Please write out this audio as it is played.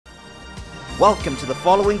Welcome to the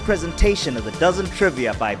following presentation of the Dozen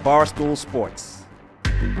Trivia by Barstool Sports.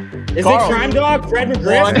 Is it Crime Dog, Fred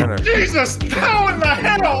McGriff? Jesus, how in the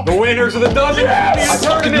hell? The winners of the Dozen Trivia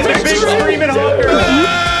Tournament, the big screaming honker.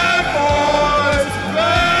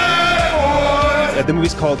 The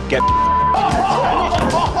movie's called Get. And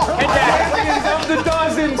that is of the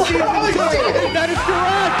Dozen season 2. That is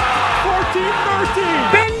correct.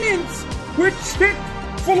 14-13. With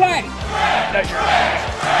Chick-fil-A.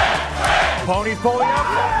 Pony's pulling up.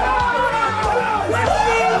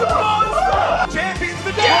 Champions of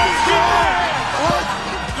the day.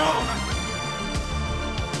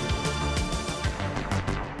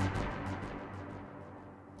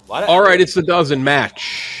 All right, it's the Dozen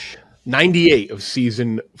match. 98 of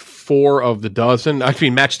season 4 of the Dozen. Actually,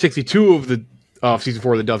 match 62 of the season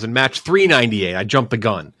 4 of the Dozen. Match 398. I jumped the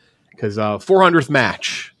gun because 400th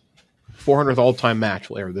match, 400th all-time match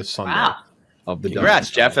will air this Sunday. Wow. Of the Congrats,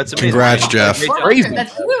 Dozen. Jeff. That's amazing. Congrats, Jeff. Crazy.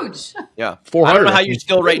 That's huge. Yeah, 400. I don't know how you're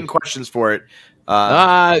still writing questions for it.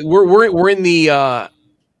 We're in the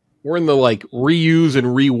like reuse and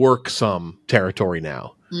rework some territory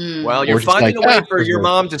now. Well, you're We're just finding like, a way for your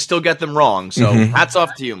mom to still get them wrong. So hats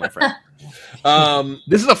off to you, my friend.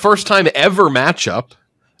 This is a first time ever matchup.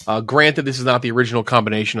 Granted, this is not the original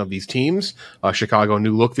combination of these teams. Chicago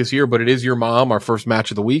new look this year, but it is your mom, our first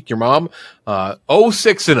match of the week. Your mom,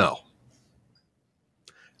 0-6-0.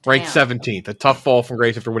 Ranked 17th. A tough fall from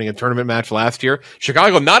grace after winning a tournament match last year.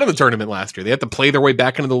 Chicago not in the tournament last year. They had to play their way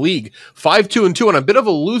back into the league. 5-2-2 on a bit of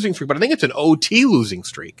a losing streak, but I think it's an OT losing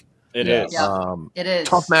streak. It is. Yep. It is.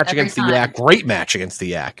 Tough match Every against time. the Yak. Great match against the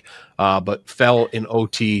Yak. But fell in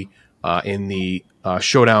OT in the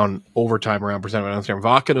showdown overtime round presented by Amsterdam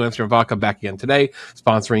Vodka. New Amsterdam Vodka back again today,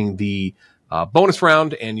 sponsoring the bonus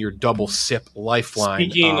round and your double sip lifeline.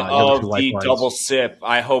 Speaking of the double sip,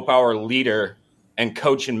 I hope our leader and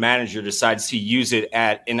coach and manager decides to use it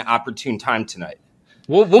at an opportune time tonight.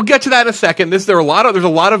 We'll get to that in a second. There's a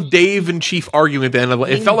lot of Dave and Chief arguing at the end of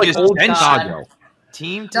it. Felt like old Chicago.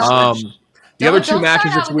 Team. The other two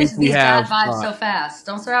matches this week we have. So fast.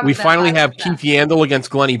 Don't start out We with bad finally vibes have so Keith Yandel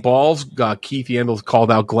against Glenny Balls. Keith Yandel's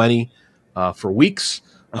called out Glenny for weeks.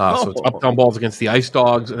 So it's Uptown Balls against the Ice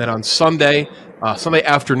Dogs. And then on Sunday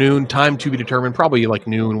afternoon, time to be determined, probably like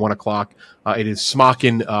noon, 1 o'clock. It is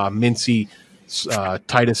Smockin, Mincy,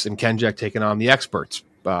 Titus, and Kenjack taking on the Experts.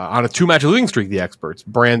 On a 2-match losing streak, the Experts.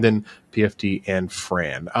 Brandon, PFT, and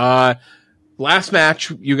Fran. Last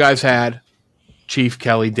match you guys had, Chief,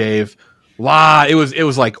 Kelly, Dave. It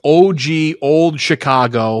was like OG, old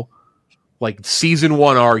Chicago, like season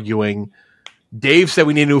 1 arguing. Dave said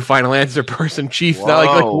we need a new final answer person. Chief,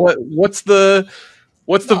 what's the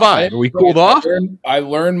vibe? Are we cooled off? I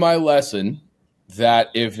learned my lesson that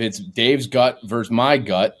if it's Dave's gut versus my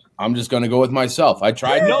gut, I'm just going to go with myself. I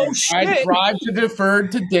tried to defer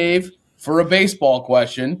to Dave for a baseball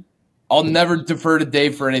question. I'll never defer to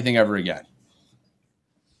Dave for anything ever again.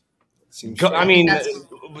 That's fair.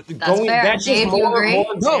 Dave, you agree?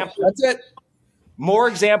 No, that's it. More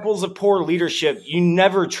examples of poor leadership. You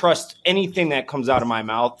never trust anything that comes out of my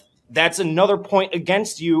mouth. That's another point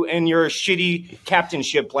against you and your shitty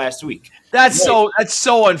captainship last week. That's so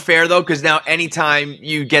unfair though, because now anytime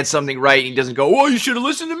you get something right, and he doesn't go, "Oh, you should have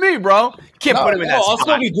listened to me, bro." Can't put him in that I'll spot.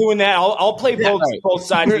 still be doing that. I'll play both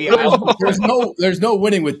sides of the aisle. There's no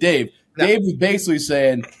winning with Dave. No. Dave was basically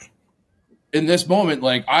saying, in this moment,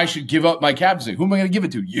 like, I should give up my captaincy. Who am I going to give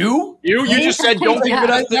it to? You? You just said don't give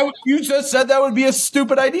it. You just said that would be a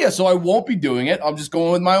stupid idea, so I won't be doing it. I'm just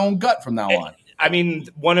going with my own gut from now on. I mean,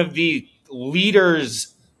 one of the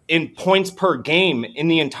leaders in points per game in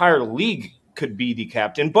the entire league could be the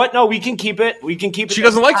captain. But no, we can keep it. She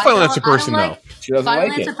doesn't like final answer person, though. She doesn't final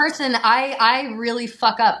like answer it. person, I really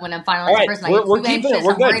fuck up when I'm final answer person. I get we're too keeping anxious. it.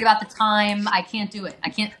 We're I'm good. worried about the time. I can't do it. I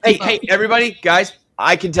can't. Hey, everybody, guys,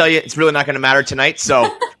 I can tell you it's really not going to matter tonight,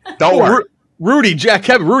 so don't worry. Rudy, Jack,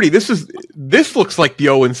 Kevin, Rudy, this looks like the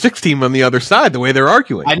 0-6 team on the other side, the way they're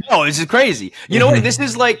arguing. I know, this is crazy. You know what? This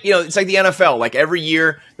is like, it's like the NFL. Like every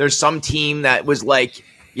year there's some team that was like,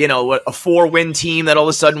 a 4-win team that all of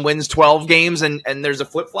a sudden wins 12 games and there's a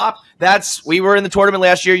flip-flop. We were in the tournament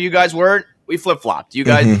last year. You guys weren't. We flip-flopped. You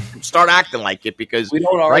guys start acting like it because We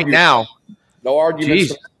don't right argue. now. No arguments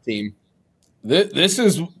from the team. This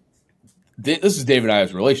is Dave and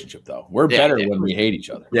I's relationship, though. We're better when we hate each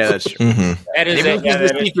other. Yeah, that's true. That is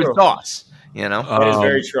the secret sauce, That is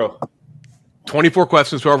very true. 24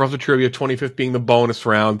 questions, 12 rounds of trivia, 25th being the bonus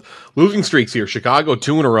round. Losing streaks here. Chicago,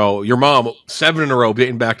 2 in a row. Your mom, 7 in a row,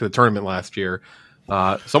 dating back to the tournament last year.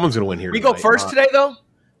 Someone's going to win here. We go first today, though?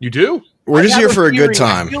 You do? We're just here for a good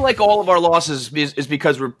time. I feel like all of our losses is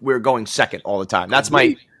because we're going second all the time. That's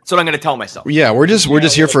my That's what I'm going to tell myself. Yeah, we're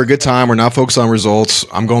just here for a good time. We're not focused on results.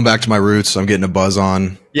 I'm going back to my roots. I'm getting a buzz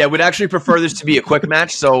on. Yeah, we'd actually prefer this to be a quick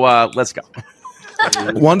match, so let's go.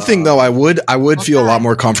 One thing though, I would feel a lot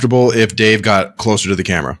more comfortable if Dave got closer to the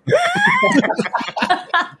camera.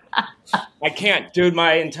 I can't, dude.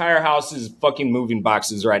 My entire house is fucking moving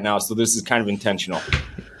boxes right now, so this is kind of intentional.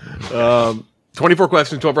 24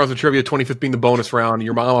 questions, 12 rounds of trivia, 25th being the bonus round.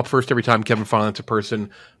 Your mom up first every time, Kevin final answer person.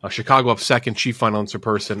 Chicago up second, Chief final answer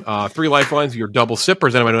person. 3 lifelines, your double sip,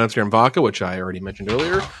 presented by No Answer and Vodka, which I already mentioned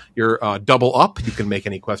earlier. Your double up, you can make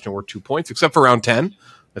any question worth 2 points, except for round 10.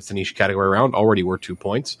 That's the niche category round, already worth 2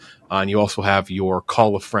 points. And you also have your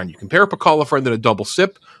call a friend. You can pair up a call a friend and a double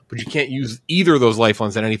sip, but you can't use either of those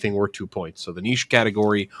lifelines on anything worth 2 points. So the niche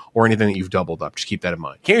category or anything that you've doubled up, just keep that in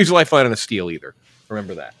mind. Can't use a lifeline on a steal either.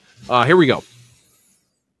 Remember that. Here we go.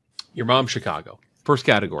 Your mom, Chicago. First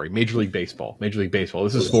category, Major League Baseball. Major League Baseball.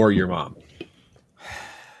 This is for your mom.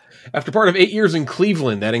 After part of 8 years in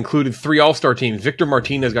Cleveland, that included 3 All-Star teams, Victor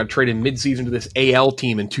Martinez got traded midseason to this AL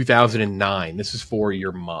team in 2009. This is for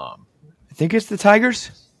your mom. I think it's the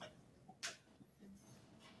Tigers.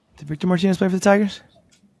 Did Victor Martinez play for the Tigers?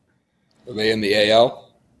 Are they in the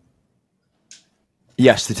AL?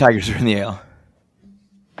 Yes, the Tigers are in the AL.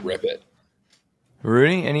 Rip it.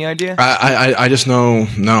 Rudy, any idea? I just know.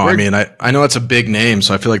 No, I mean, I know it's a big name,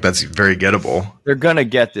 so I feel like that's very gettable. They're gonna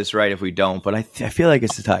get this right if we don't, but I feel like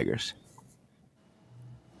it's the Tigers.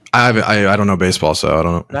 I don't know baseball, so I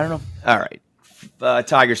don't know. I don't know. All right,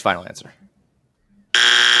 Tigers final answer.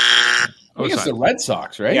 I think it's the Red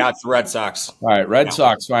Sox, right? Yeah, it's the Red Sox. All right, Red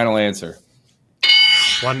Sox final answer.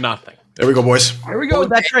 1-0. There we go, boys. Here we go with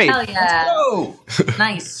that trade. Hell yeah. Let's go.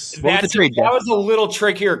 Nice. What was the trade, that was a little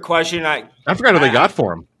trickier question. I forgot what they got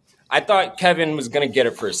for him. I thought Kevin was going to get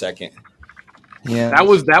it for a second. Yeah,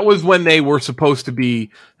 That was when they were supposed to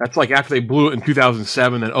be. That's like after they blew it in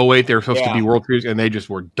 2007 and 08, they were supposed to be World Series, and they just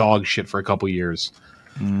were dog shit for a couple years.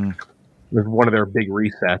 It was one of their big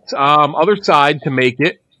resets. Other side to make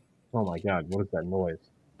it. Oh my God, what is that noise?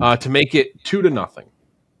 To make it 2-0.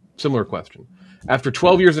 Similar question. After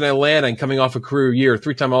 12 years in Atlanta and coming off a career year,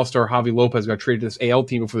 3-time All-Star Javi Lopez got traded to this AL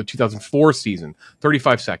team for the 2004 season.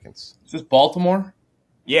 35 seconds. Is this Baltimore?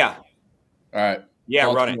 Yeah. All right. Yeah,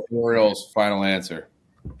 Baltimore run it. Orioles final answer.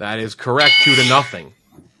 That is correct. 2-0.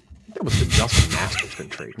 That was the Justin Masterson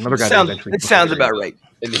trade. Another guy. It sounds about right.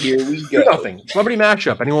 And here we go. 2-0. Celebrity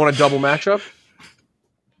matchup. Anyone want a double matchup?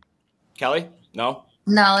 Kelly? No?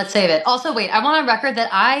 No, let's save it. Also, wait, I want on record that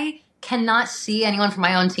I cannot see anyone from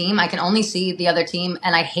my own team. I can only see the other team,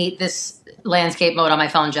 and I hate this landscape mode on my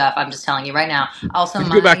phone, Jeff. I'm just telling you right now. Also, we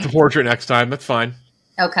can go back to portrait next time. That's fine.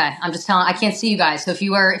 Okay, I'm just telling. I can't see you guys. So if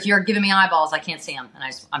you're giving me eyeballs, I can't see them, and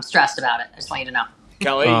I'm stressed about it. I just want you to know.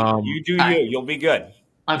 Kelly, you do you. You'll be good.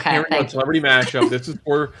 Okay, Here we go. Celebrity matchup. This is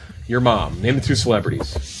for your mom. Name the 2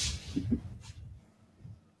 celebrities.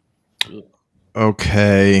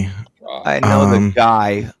 Okay. I know the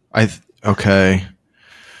guy. Okay.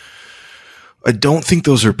 I don't think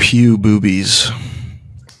those are Pew boobies.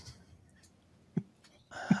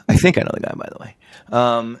 I think I know the guy, by the way.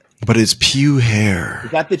 But it's Pew hair.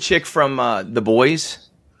 Is that the chick from The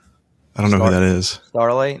Boys? I don't know who that is.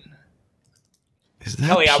 Starlight? Is that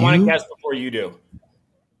Kelly, Pew? I want to guess before you do.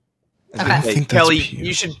 Okay. I think that's Kelly, Pew.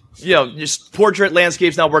 you should, just portrait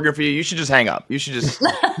landscape's not working for you. You should just hang up. You should just.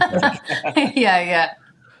 yeah.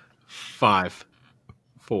 5,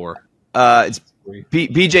 4. It's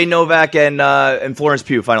BJ Novak and Florence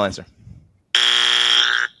Pugh. Final answer.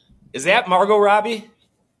 Is that Margot Robbie?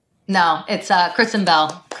 No, it's Kristen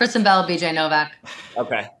Bell. Kristen Bell, BJ Novak.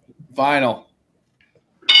 Okay. Final.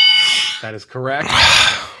 That is correct.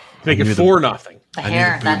 Make it 4-0. The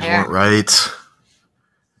hair, that hair. Right.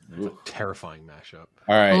 Terrifying mashup.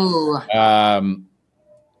 All right. Ooh.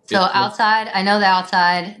 So outside, I know the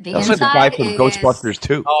outside. The That's inside like the guy from is Ghostbusters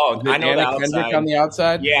too. Oh, I know Anna the Kendrick outside. on the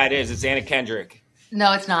outside? Yeah, it is. It's Anna Kendrick.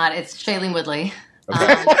 No, it's not. It's Shailene Woodley. Okay.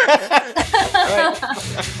 The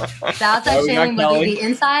outside we got Shailene Kelly. Woodley. The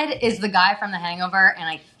inside is the guy from The Hangover, and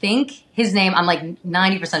I think his name, I'm like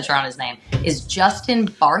 90% sure on his name, is Justin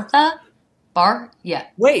Bartha. Yeah.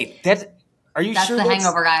 Wait, are you That's sure the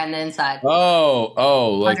Hangover guy on the inside. Like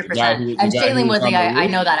 100%. the guy who, And the guy Shailene who was Woodley, on the I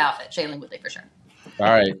roof? know that outfit. Shailene Woodley for sure. All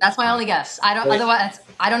right. That's my only guess. Otherwise,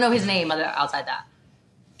 I don't know his name outside that.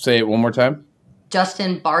 Say it one more time.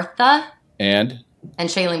 Justin Bartha And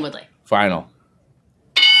Shailene Woodley. final.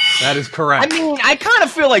 That is correct. I mean, I kind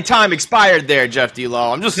of feel like time expired there, Jeff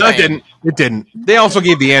D-Lo. I'm just No, saying. it didn't. They also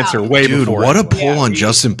gave the answer way Dude, before. what a pull on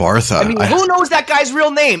Justin Bartha. I mean, who knows that guy's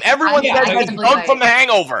real name? Everyone Yeah, that I has can drunk believe from The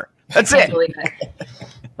Hangover. That's it.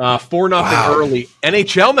 4-0 early.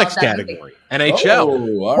 NHL next category. NHL.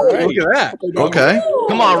 Oh, all right. Look at that. Okay.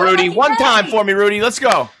 Come on, Rudy. One time for me, Rudy. Let's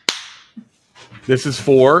go. This is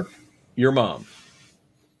for your mom.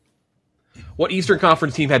 What Eastern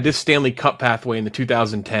Conference team had this Stanley Cup pathway in the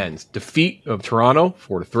 2010s? Defeat of Toronto,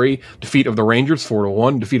 4-3. Defeat of the Rangers,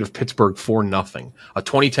 4-1. Defeat of Pittsburgh, 4-0. A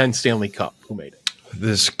 2010 Stanley Cup. Who made it?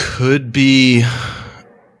 This could be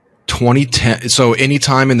 2010. So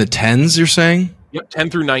anytime in the 10s, you're saying? Yep, 10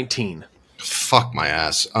 through 19. Fuck my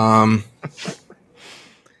ass. I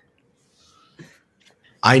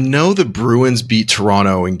know the Bruins beat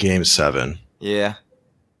Toronto in Game 7. Yeah.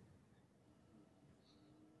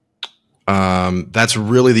 That's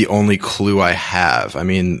really the only clue I have. I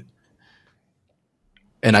mean,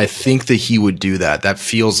 and I think that he would do that. That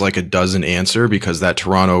feels like a doesn't answer because that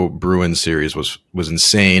Toronto Bruins series was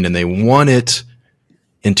insane, and they won it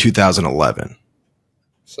in 2011.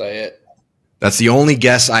 Say it. That's the only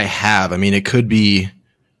guess I have. I mean, it could be.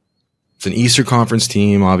 It's an Eastern Conference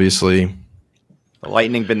team, obviously. The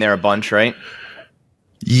Lightning been there a bunch, right?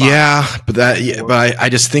 Yeah, but I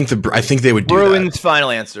just think I think they would do Bruins that.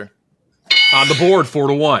 final answer. On the board,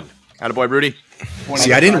 4-1. Attaboy, Rudy.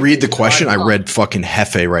 See, I didn't read the question. I read fucking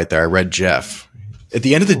Hefe right there. I read Jeff. At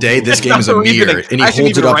the end of the day, this game is a mirror, and he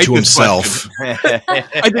holds it up to himself.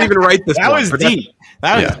 I didn't even write this. That was deep.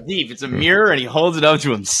 That was deep. It's a mirror, and he holds it up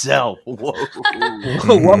to himself. Whoa.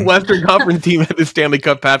 What Western Conference team had the Stanley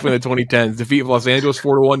Cup pathway in the 2010s? Defeat of Los Angeles,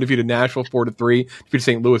 4-1. Defeated Nashville, 4-3. Defeated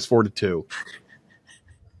St. Louis, 4-2.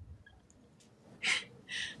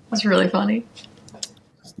 That's really funny.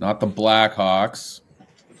 It's not the Blackhawks.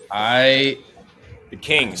 The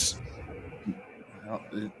Kings. Well,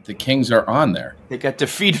 the Kings are on there. They got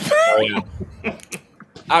defeated.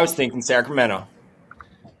 I was thinking Sacramento.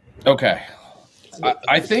 Okay.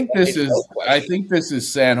 I think this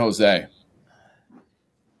is San Jose.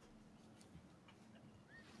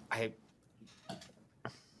 I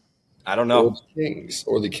don't know.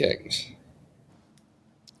 Or the Kings.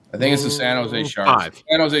 I think it's the San Jose Sharks. 5.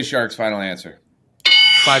 San Jose Sharks final answer.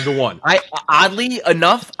 5-1. Oddly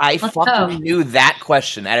enough, I fucking knew that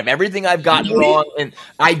question out of everything I've gotten wrong, and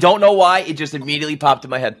I don't know why. It just immediately popped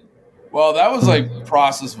in my head. Well, that was like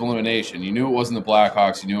process of elimination. You knew it wasn't the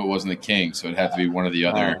Blackhawks. You knew it wasn't the Kings, so it had to be one of the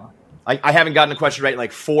other. I haven't gotten a question right in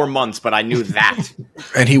like 4 months, but I knew that.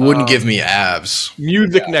 And he wouldn't give me abs.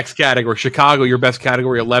 Music next category. Chicago, your best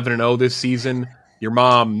category, 11-0 this season. Your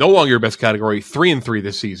mom, no longer your best category, 3-3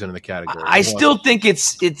 this season in the category. I still think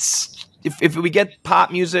it's if we get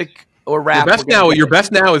pop music or rap. Your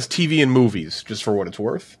best now is TV and movies, just for what it's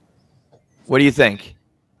worth. What do you think?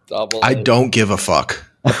 Double I it. don't give a fuck.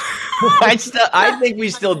 I think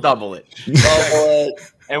we still double it. Double it.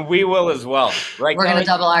 And we will as well. Right, We're going to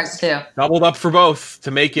double ours too. Doubled up for both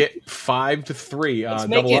to make it 5-3. Let's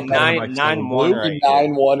make it 9-1. Right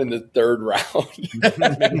 9-1 in the third round.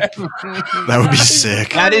 That would be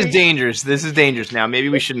sick. That is dangerous. This is dangerous now. Maybe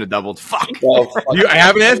we shouldn't have doubled. Fuck. No, I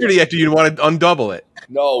haven't answered it yet. Do you want to undouble it?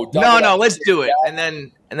 no, Let's do it, and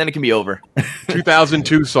then it can be over.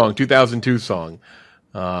 2002 song. Give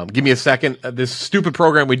me a second. This stupid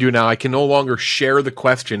program we do now, I can no longer share the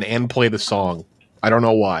question and play the song. I don't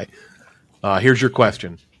know why. Here's your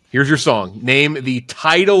question. Here's your song. Name the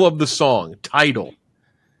title of the song. Title.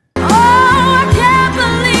 Oh, I can't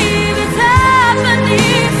believe it's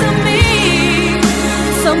happening to me.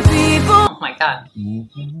 Some people. Oh my God.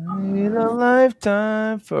 In a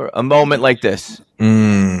lifetime for a moment like this.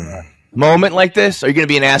 Mm. Moment like this? Are you going to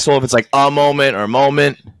be an asshole if it's like a moment or a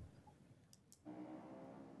moment?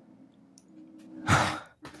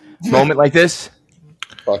 Moment like this?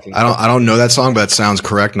 I don't know that song, but that sounds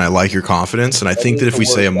correct, and I like your confidence. And I think that if we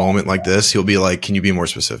say a moment like this, he'll be like, "Can you be more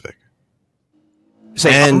specific?"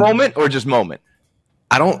 Say a moment or just moment?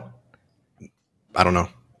 I don't know.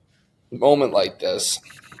 Moment like this.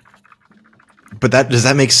 But does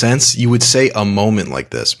that make sense? You would say a moment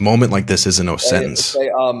like this. Moment like this isn't a sentence. Say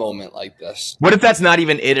a moment like this. What if that's not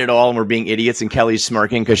even it at all, and we're being idiots, and Kelly's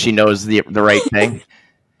smirking because she knows the right thing?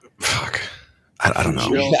 Fuck. I don't know.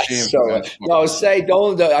 No, say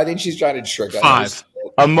don't. I think she's trying to trick us. 5.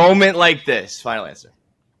 A moment like this. Final answer.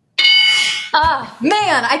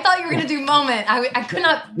 Man, I thought you were going to do moment. I could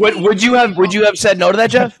not. Would you have said no to that,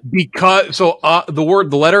 Jeff? Because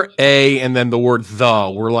the letter A and then the word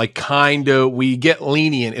the, we're like we get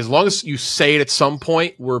lenient. As long as you say it at some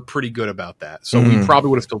point, we're pretty good about that. So we probably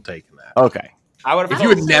would have still taken that. Okay. If you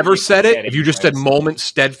had never said it, if you just said moment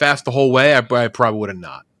steadfast the whole way, I probably would have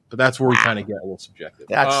not. But that's where we kind of get a little subjective.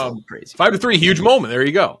 That's so crazy. 5-3, huge moment. There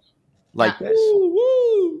you go. Like this.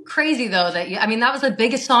 crazy though that that was the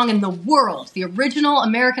biggest song in the world, the original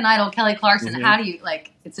American Idol, Kelly Clarkson. How do you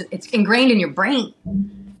it's ingrained in your brain?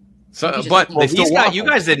 So, but you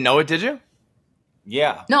guys didn't know it, did you?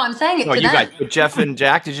 Yeah. No, I'm saying it to you them. guys, Jeff and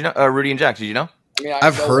Jack, did you know? Rudy and Jack, did you know?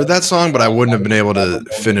 I've heard that song, but I wouldn't have been able to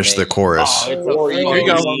finish the chorus. There you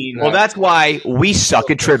go. Well, that's why we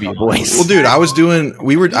suck at trivia, boys. Well, dude, I was doing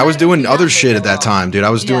other shit at that time, dude.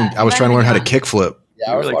 I was trying to learn how to kickflip.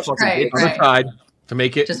 Yeah, I was watching. Right. To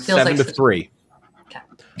make it 7-3. Okay.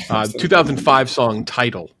 2005 song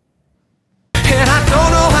title. And I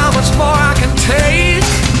don't know how much more I can take.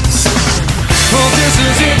 Well, this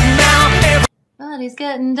is it now. Everybody's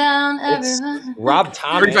getting down. Everyone. Rob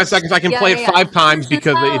Thomas. 35 seconds. I can play it 5 times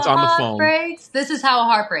because it's on the phone. Breaks. This is how a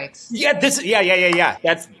heart breaks. Yeah, this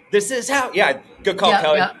is how. Yeah, good call,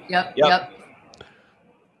 Kelly. Yep.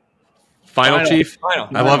 Final, Chief. Final.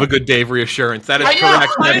 I love a good Dave reassurance. That is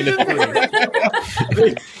correct.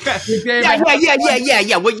 7-3.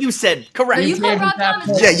 Yeah. What you said, correct. You called Rob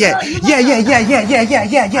Thomas. Yeah.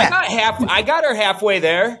 I got her halfway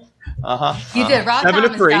there. You did. Rob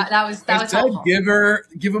 7-3. Thomas. That was helpful.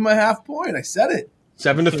 Give him a half point. I said it.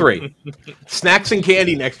 7-3. Snacks and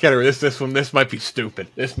candy next category. This might be stupid.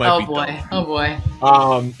 This might be dumb. Oh boy.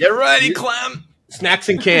 Get ready, Clem. Snacks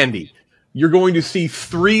and candy. You're going to see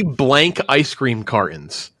 3 blank ice cream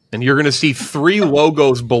cartons, and you're going to see 3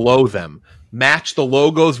 logos below them. Match the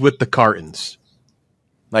logos with the cartons.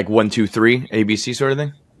 Like 1, 2, 3, ABC sort of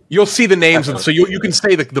thing? You'll see the names, so you can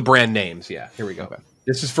say the brand names. Yeah, here we go. Okay.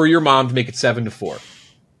 This is for your mom to make it 7-4.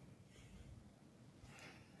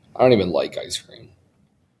 I don't even like ice cream.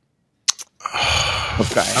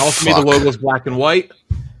 Okay. I also made the logos black and white.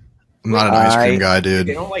 I'm not an ice cream guy, dude.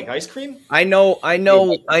 They don't like ice cream? I know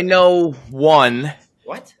one.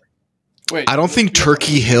 What? Wait, I don't think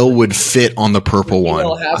Turkey Hill would fit on the purple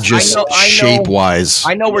one, just shape-wise.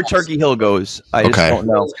 I know where Turkey Hill goes. I just don't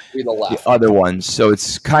know the other ones. So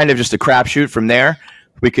it's kind of just a crapshoot from there.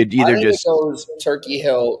 We could either it goes Turkey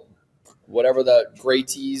Hill, whatever the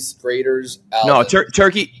Graders. No,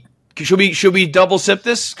 Turkey. Should we double sip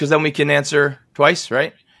this? Because then we can answer twice,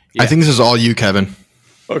 right? Yeah. I think this is all you, Kevin.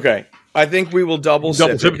 Okay. I think we will double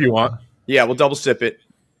sip if you want. Yeah, we'll double sip it.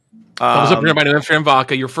 Double sip by New Amsterdam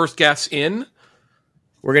vodka. Your first guess in?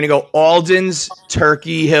 We're going to go Alden's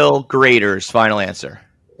Turkey Hill Graders. Final answer.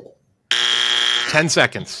 10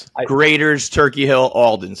 seconds. Graders, Turkey Hill,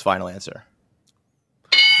 Alden's. Final answer.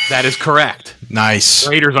 That is correct. Nice.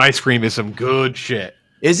 Graders ice cream is some good shit.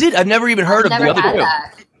 Is it? I've never even heard of the other two.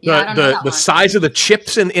 The size of the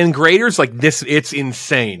chips in Graders, like this, it's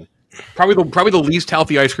insane. Probably the least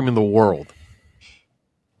healthy ice cream in the world.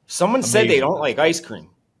 Someone said they don't like ice cream.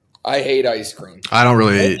 I hate ice cream. I don't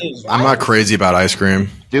really. I'm not crazy about ice cream,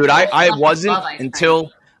 dude. I wasn't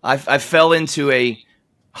until I fell into a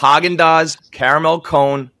Haagen-Dazs caramel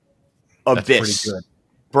cone abyss,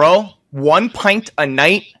 bro. 1 pint a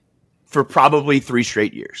night for probably 3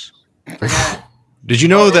 straight years. Did you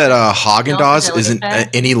know that Haagen-Dazs isn't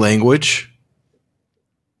any language?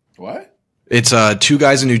 What? It's 2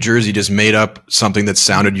 guys in New Jersey just made up something that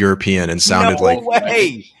sounded European and sounded no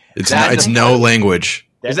way. It's no language.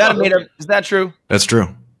 Is that made up? Is that true? That's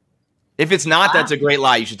true. If it's not, that's a great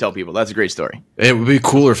lie. You should tell people. That's a great story. It would be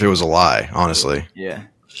cooler if it was a lie, honestly. Yeah.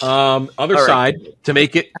 Other side to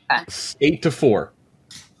make it 8-4.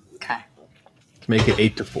 Okay. To make it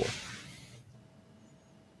 8-4.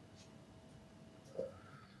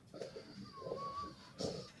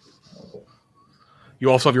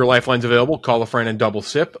 You also have your lifelines available. Call a friend and double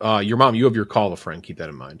sip. Your mom, you have your call a friend. Keep that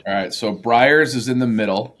in mind. All right. So Briars is in the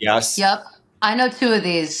middle. Yes. Yep. I know 2 of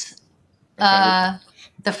these. I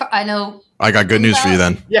know. I got good news for you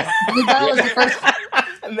then. Yeah. Bluebell is the first one.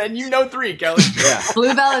 And then you know 3, Kelly. Yeah.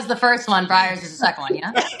 Bluebell is the first one. Briars is the second one.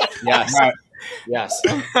 Yeah. Yes. Right. Yes.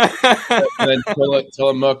 And then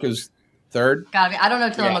Tillamook is third. Gotta be. I don't know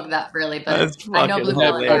Tillamook that really, but I know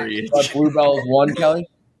Bluebell is hilarious. Bluebell is 1, Kelly.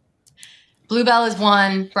 Bluebell is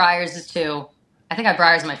 1. Briars is 2. I think I have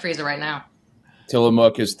Briars in my freezer right now.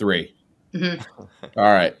 Tillamook is 3. Mm-hmm.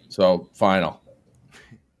 All right. So final.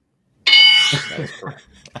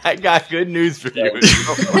 I got good news for you. I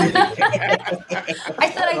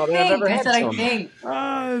said I think.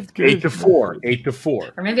 8-4.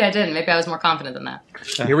 8-4. Or maybe I didn't. Maybe I was more confident than that.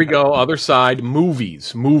 Here we go. Other side.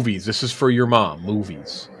 Movies. This is for your mom.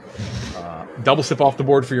 Movies. Double sip off the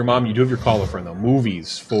board for your mom. You do have your caller friend, though.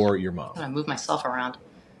 Movies for your mom. I'm going to move myself around.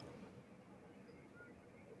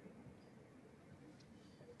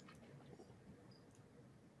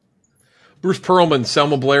 Bruce Perlman,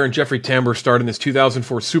 Selma Blair, and Jeffrey Tambor starred in this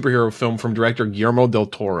 2004 superhero film from director Guillermo del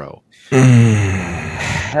Toro.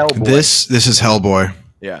 Hellboy. This is Hellboy.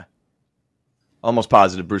 Yeah. Almost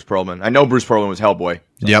positive Bruce Perlman. I know Bruce Perlman was Hellboy.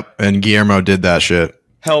 Yep, and Guillermo did that shit.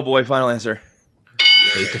 Hellboy, final answer.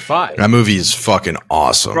 8-5. That movie is fucking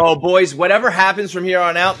awesome. Bro, boys, whatever happens from here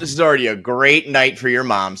on out, this is already a great night for your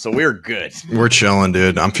mom, so we're good. We're chilling,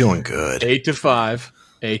 dude. I'm feeling good. 8-5.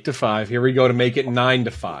 8-5. Here we go to make it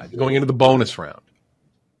 9-5. Going into the bonus round.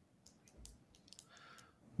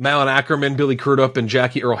 Malin Ackerman, Billy Crudup, and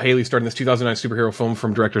Jackie Earl Haley starring this 2009 superhero film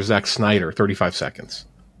from director Zack Snyder. 35 seconds.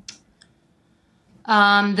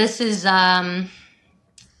 This is The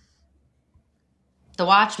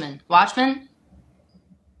Watchmen. Watchmen?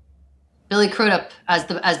 Billy Crudup as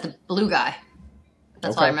the blue guy.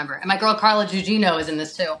 That's all I remember. And my girl Carla Gugino is in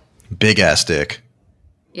this too. Big ass dick.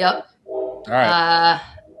 Yep. All right.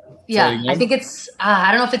 Yeah, I think it's.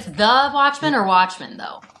 I don't know if it's The Watchmen or Watchmen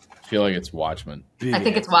though. I feel like it's Watchmen. I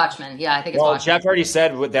think it's Watchmen. Yeah, I think it's Watchmen. Jeff already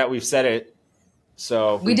said that we've said it,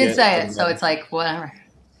 so we did say it, so it's like whatever.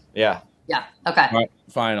 Yeah. Yeah. Okay. All right,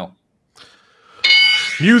 final.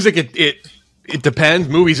 Music, it depends.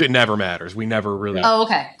 Movies, it never matters. We never really. Oh,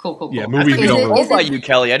 okay. Cool. Yeah, movies. We don't What about you,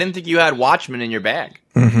 Kelly? I didn't think you had Watchmen in your bag.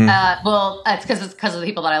 Mm-hmm. Well, it's because of the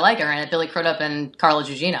people that I like are in it. Billy Crudup and Carla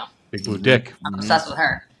Gugino. Big blue dick. I'm obsessed with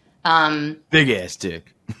her. Big ass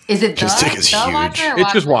dick. Is it His dick is huge. Watchmen or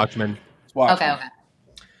It's just Watchmen. Okay.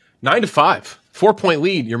 9-5. 4-point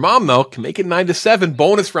lead. Your mom, though, can make it 9-7.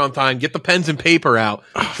 Bonus round time. Get the pens and paper out.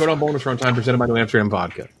 Showdown bonus round time presented by New Amsterdam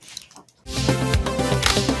Vodka.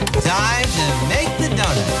 Time to make the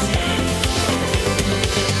donuts.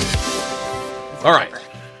 All right.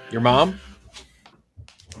 Your mom.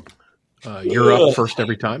 You're up first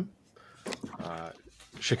every time.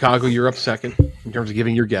 Chicago, you're up second in terms of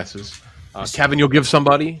giving your guesses. Kevin, you'll give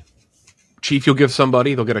somebody. Chief, you'll give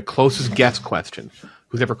somebody. They'll get a closest guess question.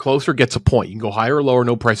 Who's ever closer gets a point. You can go higher or lower,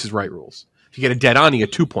 no Price is Right rules. If you get a dead on, you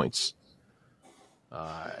get 2 points.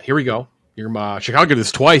 Here we go. Chicago did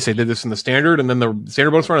this twice. They did this in the standard and then the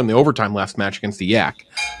standard bonus round and the overtime last match against the Yak.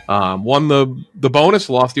 Won the bonus,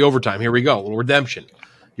 lost the overtime. Here we go. A little redemption.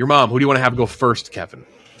 Your mom, who do you want to have go first, Kevin?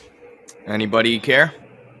 Anybody care?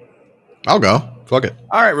 I'll go. Fuck it.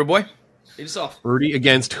 All right, rude boy. Lead us off. Rudy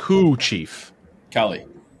against who, Chief? Kelly.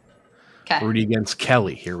 Okay. Rudy against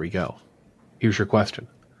Kelly. Here we go. Here's your question.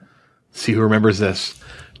 See who remembers this.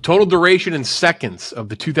 Total duration in seconds of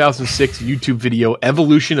the 2006 YouTube video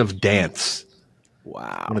Evolution of Dance.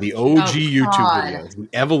 Wow. One of the OG YouTube videos. The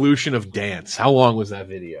Evolution of Dance. How long was that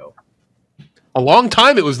video? A long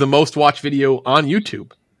time. It was the most watched video on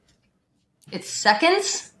YouTube. It's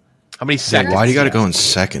seconds? How many seconds? Why do you got to go in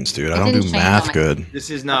seconds, dude? I don't do math good. This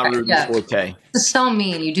is not Rudy's forte. This is so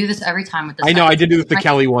mean. You do this every time with this. I know. I did do this with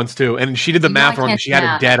Kelly once, too. And she did the math wrong. She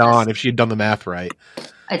had it dead on if she had done the math right.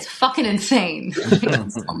 It's fucking insane.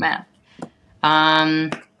 It's so mad.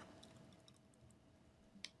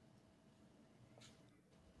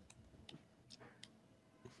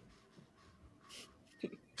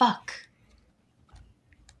 Fuck.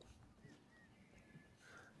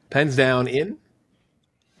 Pens down in.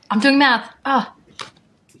 I'm doing math. Oh.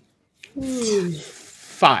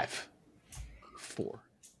 5, 4,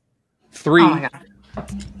 3,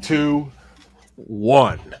 2,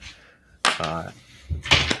 1.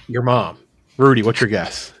 Your mom. Rudy, what's your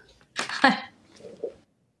guess?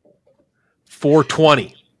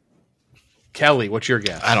 420. Kelly, what's your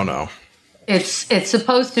guess? I don't know. It's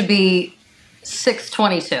supposed to be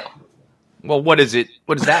 622. Well, what is it?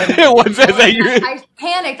 What does that mean?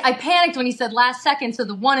 I panicked when he said last second, so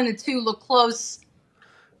the 1 and the 2 look close.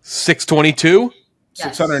 622?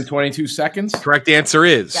 Yes. 622 seconds? Correct answer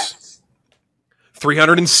is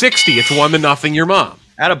 360. It's 1-0, your mom.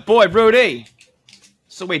 Attaboy, Rudy.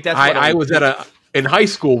 So wait, that's I was in high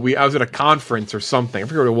school. I was at a conference or something. I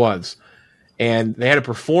forget what it was, and they had a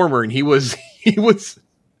performer, and he was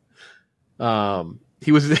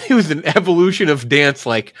an Evolution of Dance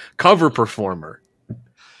like cover performer.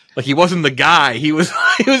 Like he wasn't the guy. He was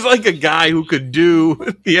like a guy who could do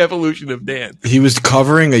the Evolution of Dance. He was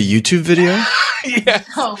covering a YouTube video. Yeah,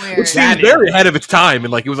 so weird. Which seems very ahead of its time,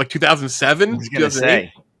 and like it was like 2007.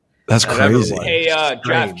 2008. That's crazy. Hey,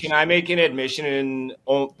 Jeff, can I make an admission,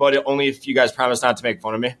 but only if you guys promise not to make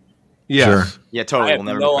fun of me? Yeah, sure. Yeah, totally. I have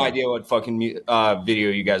no idea what fucking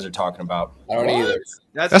video you guys are talking about. I don't either.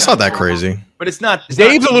 That's not that crazy. But it's not.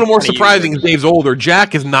 Dave's a little more surprising because Dave's older.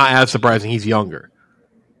 Jack is not as surprising. He's younger.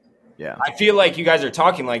 Yeah, I feel like you guys are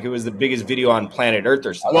talking like it was the biggest video on planet Earth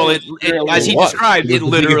or something. Well, as he described, it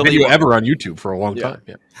literally video ever on YouTube for a long time.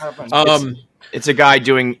 Yeah. It's a guy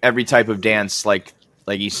doing every type of dance, like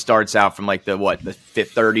Like he starts out from like the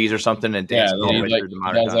 30s or something, and dances all the way through the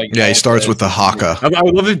modern time. Yeah, he starts with the haka. I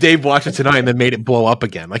would love if Dave watched it tonight and then made it blow up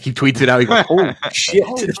again. Like he tweets it out. He goes, "Holy shit!"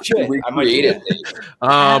 Recreate it. Who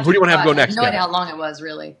do you want to have go next? No idea how long it was,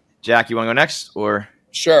 really. Jack, you want to go next, or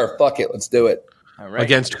Sure, fuck it, let's do it. all right?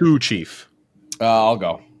 Against who, Chief? I'll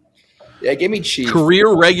go. Yeah, give me Chief.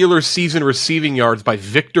 Career regular season receiving yards by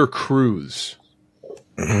Victor Cruz.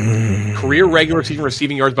 Career regular season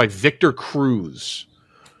receiving yards by Victor Cruz.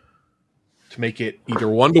 To make it either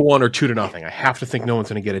 1-1 or 2-0. I have to think no one's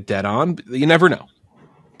going to get it dead on. But you never know.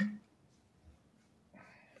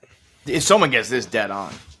 If someone gets this dead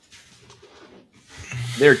on,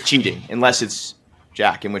 they're cheating, unless it's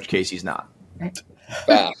Jack, in which case he's not.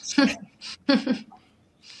 Facts.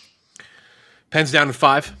 Pens down to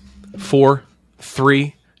 5, 4,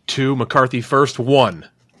 3, 2. McCarthy first. 1.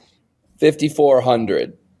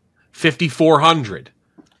 5,400. 5,400.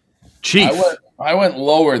 Chief. I went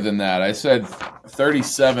lower than that. I said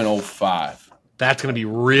 3,705. That's going to be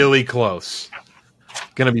really close.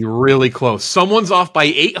 Someone's off by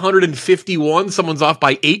 851. Someone's off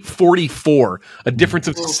by 844. A difference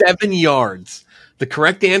of 7 yards. The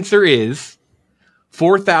correct answer is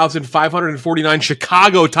 4,549.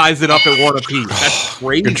 Chicago ties it up at 1 apiece. That's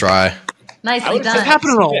crazy. Good try. Nicely done. That's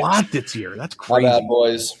happening a lot this year. That's My crazy. bad,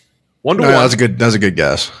 boys. 1-1. That was a good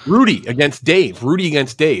guess. Rudy against Dave.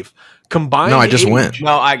 Combined. No, I just age- went.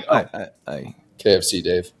 No, I KFC,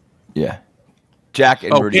 Dave. yeah. Jack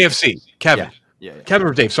and Oh, Rudy. KFC. Kevin. Yeah. Kevin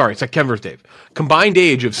versus Dave. Sorry, it's like Kevin versus Dave. Combined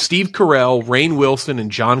age of Steve Carell, Rainn Wilson,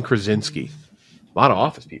 and John Krasinski. A lot of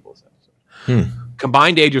Office people.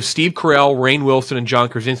 Combined age of Steve Carell, Rainn Wilson, and John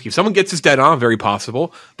Krasinski. If someone gets this dead on, very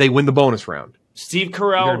possible, they win the bonus round. Steve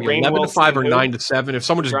Carell, Rainn Rainn 11 to 5 or Wilson, 9 to 7. If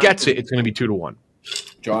someone just gets it, it's going to be 2-1.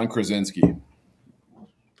 John Krasinski.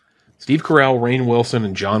 Steve Carell, Rainn Wilson,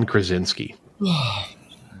 and John Krasinski.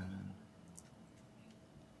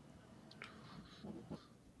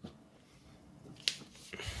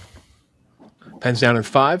 Pens down in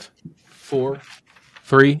 5, 4,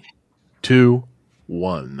 3, 2,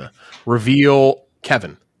 1. Reveal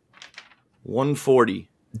Kevin. 140.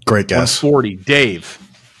 Great guess. 140. Dave.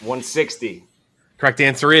 160. Correct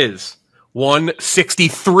answer is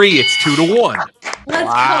 163. It's 2-1.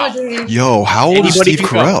 Let's go, Dave. Yo, how old is Anybody Steve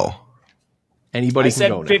can go. Carell? Anybody I can said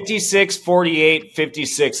go now. 56, 48,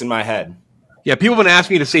 56 in my head. Yeah, people have been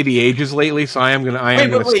asking me to say the ages lately, so I am going to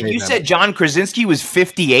Wait, say you them. said John Krasinski was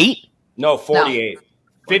 58? No, 48.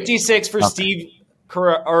 56 for Steve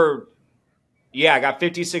Carell. Or, yeah, I got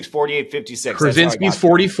 56, 48, 56. Krasinski's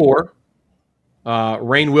 44.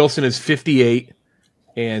 Rainn Wilson is 58.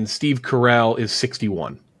 And Steve Carell is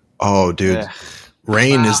 61. Oh, dude. Yeah.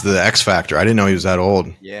 Rain is the X Factor. I didn't know he was that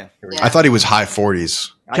old. Yeah. I thought he was high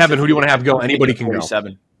 40s. Kevin, who do you want to have go? Anybody can go.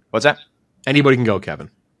 47. What's that? Anybody can go,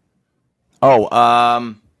 Kevin. Oh,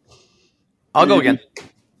 I'll go again.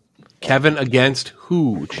 Kevin against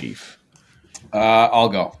who, Chief? I'll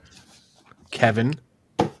go. Kevin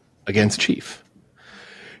against Chief.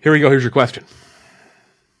 Here we go. Here's your question.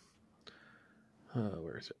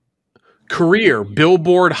 Where is it? Career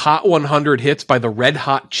Billboard Hot 100 hits by the Red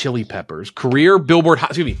Hot Chili Peppers. Career Billboard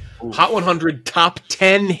Hot 100 top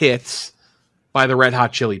 10 hits by the Red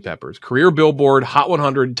Hot Chili Peppers. Career Billboard Hot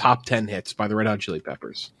 100 top 10 hits by the Red Hot Chili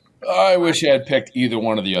Peppers. I wish I had picked either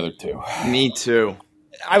one of the other two. Me too.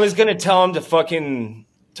 I was going to tell him to fucking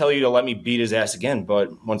tell you to let me beat his ass again,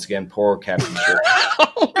 but once again, poor Captain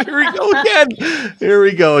Shit. Here we go again. Here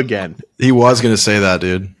we go again. He was going to say that,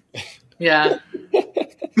 dude. Yeah.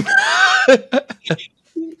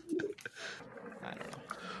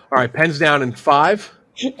 All right, pens down in 5,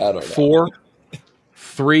 4,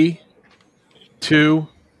 3, 2,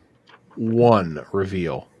 1.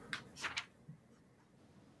 Reveal.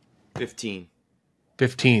 15.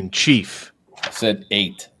 15. Chief. I said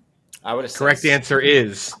 8. I would have said Correct answer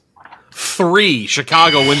is 3.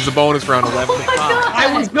 Chicago wins the bonus round 11 to 5.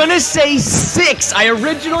 I was going to say 6. I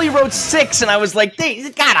originally wrote 6, and I was like, they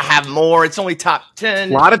got to have more. It's only top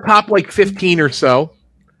 10. A lot of top like 15 or so.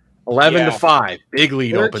 11 to 5. Big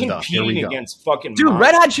lead They're opened up. Here we competing go. against fucking Dude,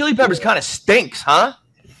 Red Hot Chili Peppers kind of stinks, huh?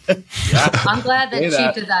 I'm glad that Say Chief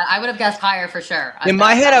that. did that. I would have guessed higher for sure. In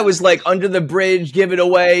my head, I was like, Under the Bridge, Give It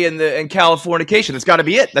Away, and Californication. That's got to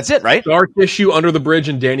be it. That's it, right? Scar Tissue, Under the Bridge,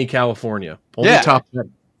 and Danny, California. Only Yeah. top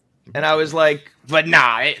 10. And I was like, but nah,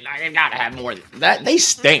 I got to have more than that. They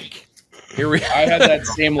stink. Here we I had that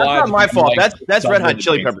same That's logic. not my fault. Like, That's Red Hot double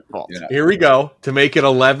Chili the Peppers' fault. Yeah. Here we go to make it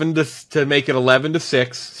 11 to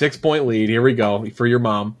 6. 6-point lead. Here we go for your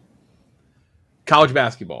mom. College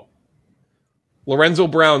basketball. Lorenzo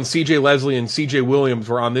Brown, C.J. Leslie, and C.J. Williams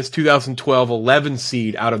were on this 2012 11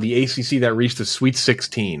 seed out of the ACC that reached the Sweet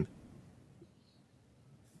 16.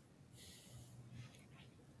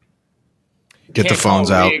 Get the phones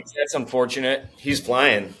out. That's unfortunate. He's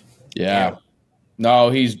flying. Yeah. No,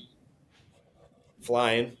 he's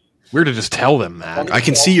flying. Weird to just tell them that. I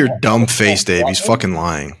can see your dumb face, Dave. He's fucking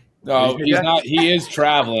lying. No, he's not. He is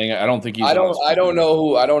traveling. I don't think he's. I don't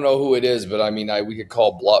know who it is, but I mean, we could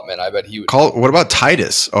call Blutman. I bet he would call. What about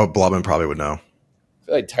Titus? Oh, Blutman probably would know. I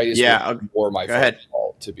feel like Titus. Yeah, would be more my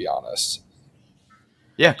fault, to be honest.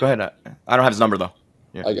 Yeah, go ahead. I don't have his number though.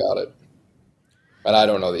 Yeah. I got it, and I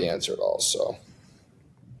don't know the answer at all. So,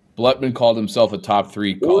 Blutman called himself a top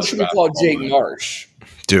 3. What should we call Jake Marsh?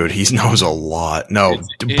 Dude, he knows a lot. No,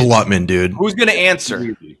 Blutman, dude. Who's going to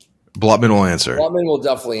answer? Blutman will answer. Blutman will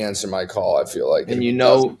definitely answer my call, I feel like. And he's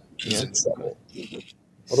in trouble.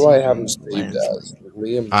 What do I have him saved as?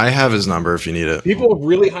 Liam? I have his number if you need it. People have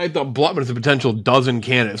really hyped up Blutman as a potential dozen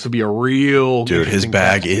candidate. This would be a real... Dude, his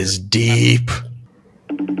bag is deep.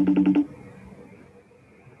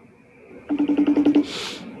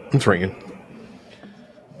 It's ringing.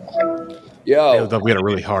 Yo. We had a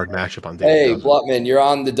really hard matchup on Hey, Blutman, you're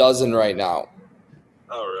on the dozen right now.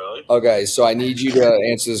 Oh, really? Okay, so I need you to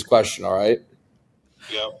answer this question, all right?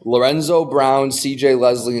 Yep. Lorenzo Brown, C.J.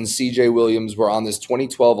 Leslie, and C.J. Williams were on this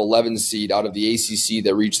 2012 11 seed out of the ACC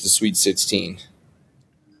that reached the Sweet 16.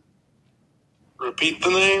 Repeat the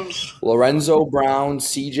names. Lorenzo Brown,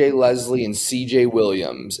 C.J. Leslie, and C.J.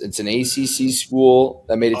 Williams. It's an ACC school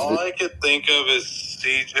that made it to All I could think of is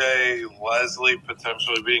C.J. Leslie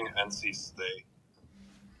potentially being NC State.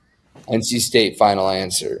 NC State. Final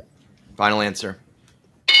answer. Final answer.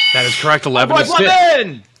 That is correct. 11 to 6.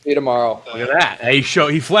 See you tomorrow. Look at that. Hey, he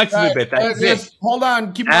flexes a bit. That's it. Hold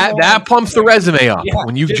on. Keep that pumps the resume up. Yeah,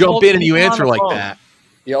 when you jump in and you answer like that.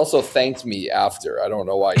 He also thanked me after. I don't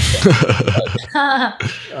know why.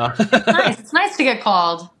 Nice. It's nice to get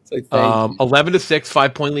called. Like, 11 to 6,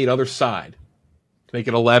 5-point lead, other side. To make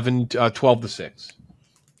it 12 to 6.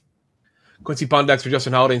 Quincy Pondexter,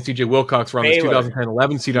 Justin Holiday, and C.J. Wilcox were on this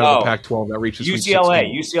 2010-11 seed out of the Pac-12 that reaches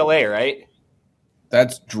UCLA, right?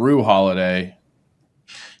 That's Drew Holiday.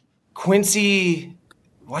 Quincy.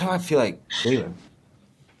 Why do I feel like Baylor?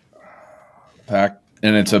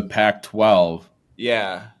 And it's a Pac-12.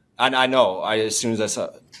 Yeah, I know. As soon as I saw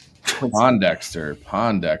Pondexter.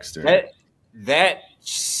 That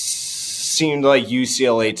seemed like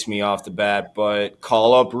UCLA to me off the bat, but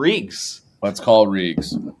call up Reegs. Let's call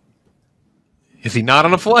Reegs. Is he not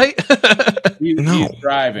on a flight? He's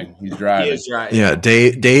driving. He is driving. Yeah,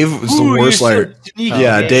 Dave was the worst liar.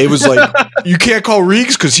 Yeah, Dave was like, you can't call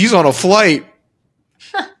Reegs because he's on a flight.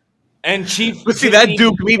 And Chief, but see, that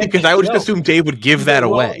duped me because I would just assume Dave would give that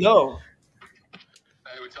away. No.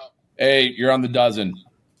 Hey, you're on the dozen.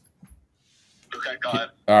 Okay, go ahead.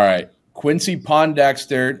 All right. Quincy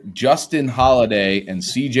Pondexter, Justin Holiday, and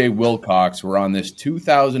C.J. Wilcox were on this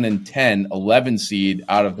 2010 11 seed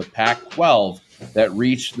out of the Pac-12 that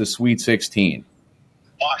reached the Sweet 16.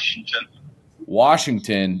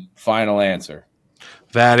 Washington, final answer.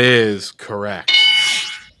 That is correct.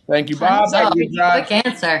 Thank you, Bob. Quick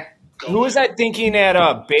answer. Who was I thinking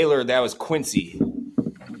at Baylor? That was Quincy.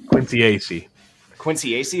 Quincy AC.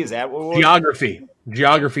 Quincy AC? Is that what it was?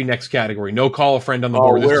 Geography next category. No call a friend on the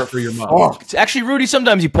board. This is for your mom. Actually, Rudy,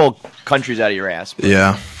 sometimes you pull countries out of your ass.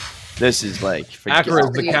 Yeah. This is like... Accra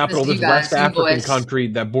is the capital of this West African country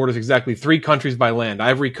that borders exactly 3 countries by land.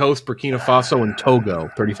 Ivory Coast, Burkina Faso, and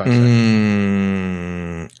Togo. 35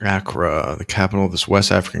 seconds. Accra, the capital of this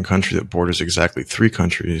West African country that borders exactly 3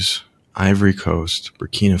 countries. Ivory Coast,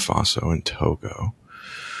 Burkina Faso, and Togo.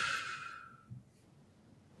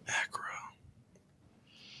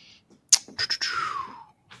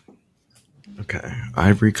 Okay,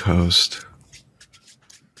 Ivory Coast.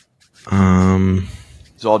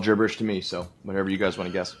 It's all gibberish to me, so whatever you guys want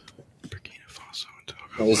to guess. Burkina Faso and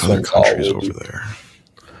Togo. What other countries over there?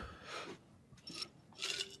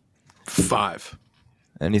 5.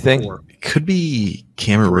 Anything? 4. It could be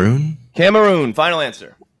Cameroon. Cameroon, final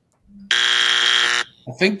answer. I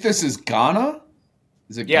think this is Ghana.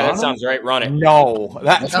 Is it Yeah, Ghana? that sounds right. Run it. No,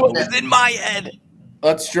 that's what was in my head.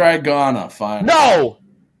 Let's try Ghana. Fine. No!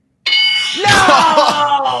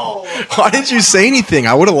 No! Why didn't you say anything?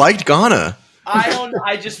 I would have liked Ghana.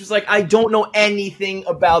 I just was like, I don't know anything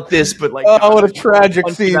about this, but like, oh, what a tragic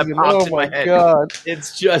season! Oh my god!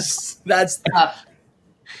 It's just that's.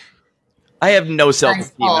 I have no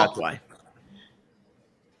self-esteem. That's why.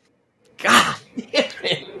 God damn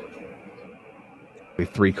it!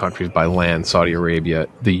 3 countries by land: Saudi Arabia,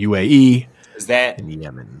 the UAE, Is that and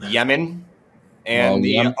Yemen. Yemen and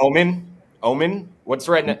the Oman? Oman? What's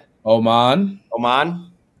right now? Oman.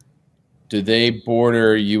 Oman? Do they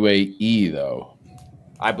border UAE though?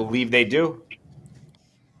 I believe they do.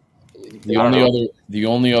 The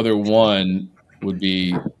only other one would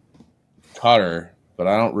be Qatar, but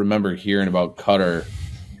I don't remember hearing about Qatar.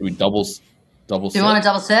 Do we double sip? Do you want to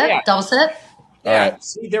double sip? Yeah. Double sip? Yeah. All right.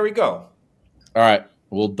 See, there we go. All right.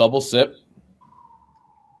 We'll double sip.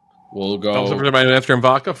 We'll go Double sip by after and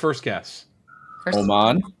vodka. First guess.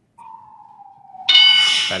 Oman.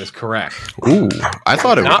 That is correct. Ooh, I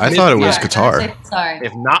thought it was Qatar. Sorry. They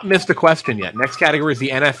have not missed a question yet. Next category is the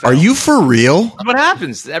NFL. Are you for real? That's what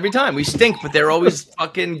happens every time. We stink, but they're always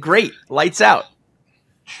fucking great. Lights out.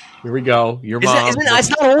 Here we go. Your mom. It's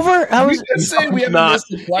not over? How is it? We haven't missed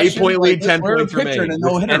the question. 8-point lead, 10 points remaining.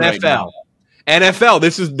 NFL. NFL.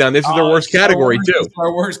 This is their worst category too. This is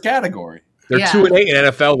our worst category. They're 2-8 in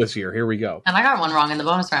NFL this year. Here we go. And I got one wrong in the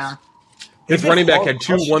bonus round. This running back had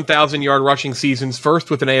 2 1,000-yard rushing seasons, first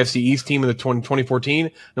with an AFC East team in the 2014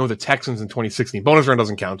 and with the Texans in 2016. Bonus round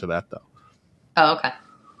doesn't count to that, though. Oh, okay.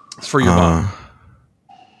 It's for your mom.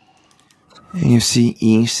 AFC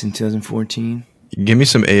East in 2014. Give me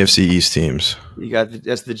some AFC East teams. You got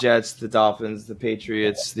that's the Jets, the Dolphins, the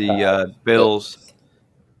Patriots, the Bills.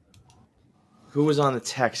 Who was on the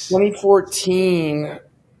Texans? 2014.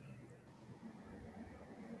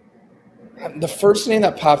 The first name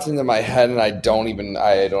that popped into my head, and I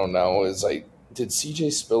don't know, is like, did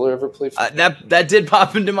CJ Spiller ever play for that did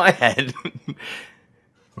pop into my head.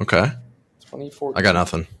 Okay. 2014? I got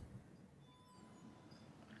nothing.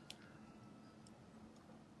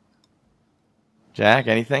 Jack,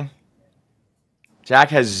 anything? Jack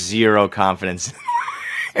has zero confidence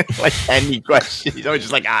in like any question. He's always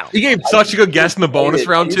just like, I don't. He gave such a good guess in the bonus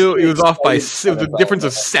round, too. He was off by a difference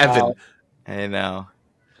of 7. I know.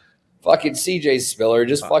 Fucking CJ Spiller,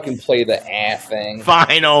 just fucking play the thing.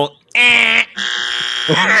 Final. All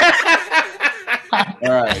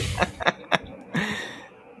right.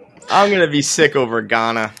 I'm gonna be sick over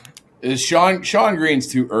Ghana. Is Sean Green's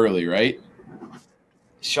too early, right?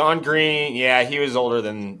 Sean Green, yeah, he was older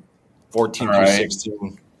than 14 through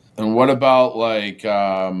 16. And what about like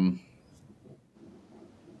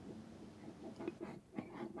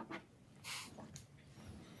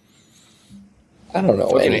I don't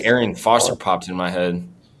know. Arian Foster popped in my head.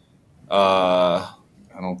 I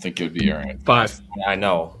don't think it would be Arian. 5. Yeah, I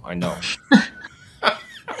know.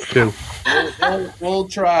 2. We'll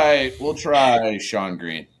try Sean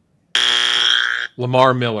Green.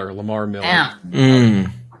 Lamar Miller.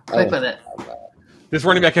 Damn. Quick with it. This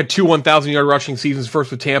running back had 2 1,000-yard rushing seasons,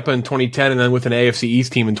 first with Tampa in 2010 and then with an AFC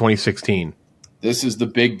East team in 2016. This is the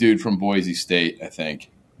big dude from Boise State, I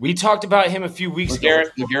think. We talked about him a few weeks ago.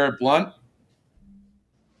 LeGarrette Blount?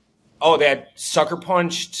 Oh, they had sucker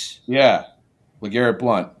punched. Yeah, LeGarrette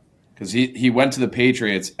Blount. Because he went to the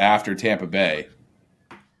Patriots after Tampa Bay.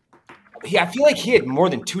 I feel like he had more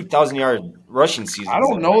than 2,000-yard rushing seasons. I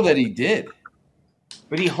don't know that he did.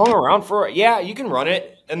 But he hung around for – yeah, you can run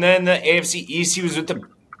it. And then the AFC East, he was with the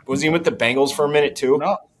Bengals for a minute too?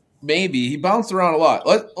 No, maybe. He bounced around a lot.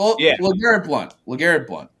 Yeah. LeGarrette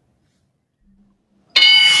Blount.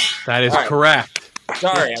 That is correct.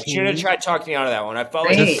 Sorry, I should have tried talking you out of that one. I felt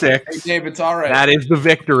like It's a 6. Hey, Dave, it's all right. That is the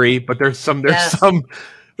victory, but there's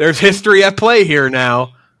history at play here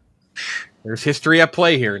now. There's history at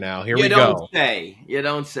play here now. Here we go. You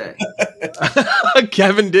don't say.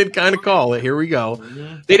 Kevin did kind of call it. Here we go.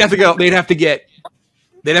 They'd have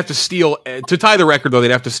to steal to tie the record, though.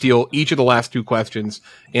 They'd have to steal each of the last 2 questions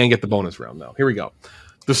and get the bonus round, though. Here we go.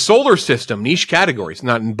 The solar system, niche categories,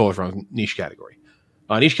 not in bonus round, niche category.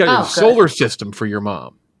 Niche category, solar system for your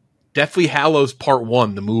mom. Deathly Hallows Part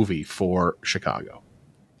 1, the movie for Chicago.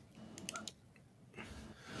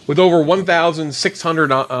 With over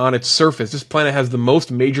 1,600 on its surface, this planet has the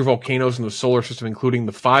most major volcanoes in the solar system, including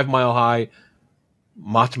the 5-mile-high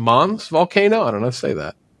Matmans volcano. I don't know how to say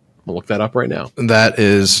that. We'll look that up right now. That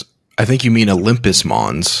is, I think you mean Olympus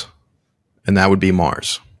Mons, and that would be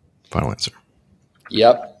Mars. Final answer.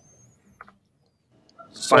 Yep.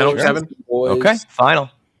 Final, Kevin? Okay, final.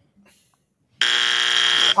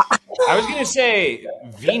 I was going to say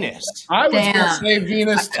Venus. I was going to say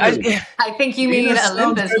Venus, too. I think you mean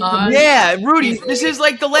Olympus, Mons. Yeah, Rudy, this is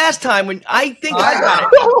like the last time when I think I got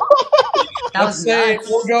it. That was nuts.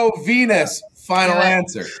 We'll go Venus. Final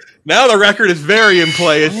answer. Now the record is very in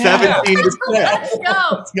play. It's 17 to 10. Let's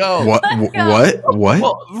go. Let's go. What?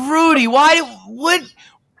 Well, Rudy, what?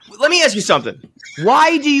 Let me ask you something.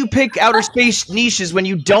 Why do you pick outer space niches when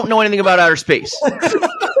you don't know anything about outer space?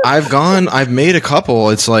 I've made a couple.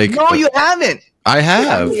 It's like no, you haven't. I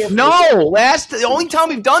have. No, the only time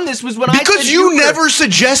we've done this was when because you never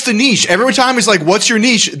suggest a niche. Every time it's like, "What's your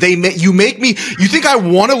niche?" You make me. You think I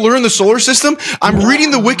want to learn the solar system? I'm reading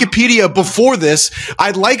the Wikipedia before this. I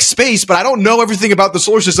like space, but I don't know everything about the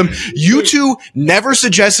solar system. You two never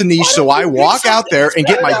suggest a niche, so I walk out there and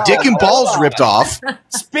get my dick and balls ripped off.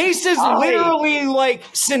 Space is literally like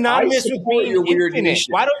synonymous with being infinite.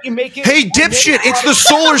 Why don't you make it? Hey, dipshit! It's the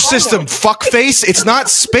solar system. Fuckface! It's not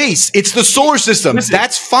space. It's the solar system. Listen,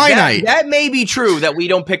 that's finite. That may be true that we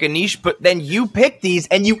don't pick a niche, but then you pick these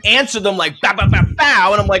and you answer them like bow, bow, bow,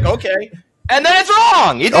 bow, and I'm like, okay. And then it's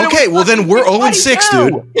wrong. Okay, well then we're 0-6,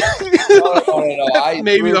 dude. No.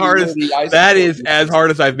 Maybe the hardest. That is as hard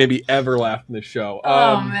as I've maybe ever laughed in the show.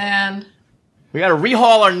 Oh, man. We got to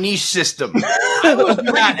rehaul our niche system.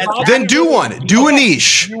 Then do one. Do a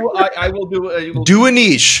niche. I will do. Do a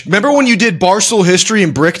niche. Remember when you did Barstool history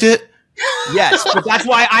and bricked it? Yes, but that's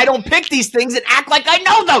why I don't pick these things and act like I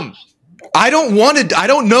know them. I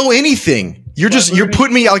don't know anything. You're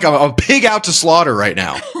putting me like a pig out to slaughter right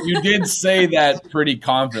now. You did say that pretty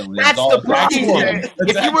confidently. That's the problem.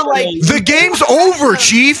 If you were like, the game's over,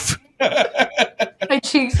 Chief. My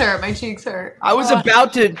cheeks hurt. I was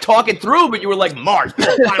about to talk it through, but you were like, Mars.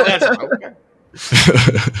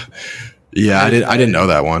 Yeah, I didn't know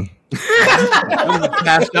that one.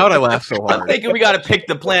 Passed out. I laughed so hard. I'm thinking we got to pick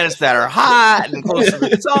the planets that are hot and close to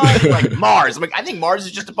the sun, like Mars. I'm like, I think Mars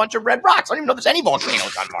is just a bunch of red rocks. I don't even know there's any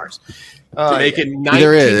volcanoes on Mars. Make it 19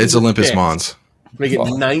 there is. It's Olympus Mons. Make it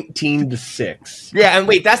 19-6. Yeah, and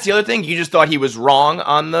wait, that's the other thing. You just thought he was wrong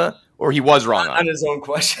or he was wrong on his own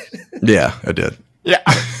question. Yeah, I did. Yeah,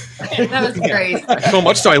 that was great. So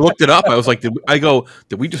much so I looked it up. I was like, did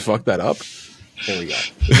we just fuck that up? There we go.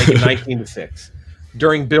 Make it 19-6.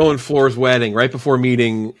 During Bill and Floor's wedding, right before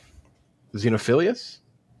meeting Xenophilius?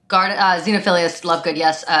 Xenophilius Lovegood,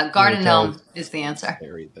 yes. Garden Gnome is the answer.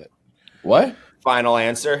 What? Final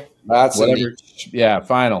answer? That's whatever. Yeah,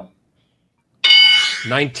 final.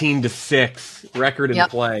 19-6. Record in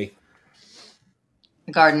play.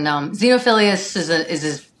 Garden Gnome. Xenophilius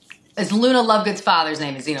is Luna Lovegood's father's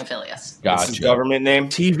name is Xenophilius. Gotcha. His government name?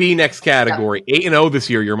 TV next category. 8-0 this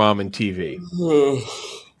year, your mom in TV.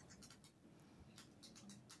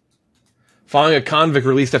 Following a convict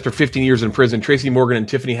released after 15 years in prison, Tracy Morgan and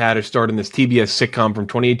Tiffany Haddish starred in this TBS sitcom from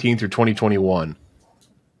 2018 through 2021.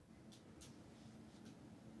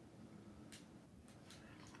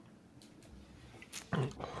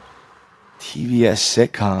 TBS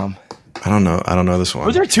sitcom. I don't know this one.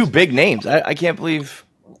 Those are two big names. I can't believe.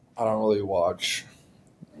 I don't really watch.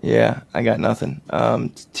 Yeah, I got nothing.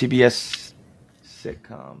 TBS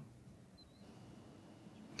sitcom.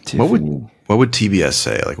 What would TBS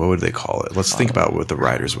say? Like, what would they call it? Let's think about what the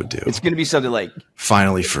writers would do. It's going to be something like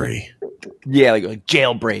Finally Free. Yeah, like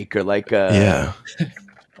Jailbreak or like yeah.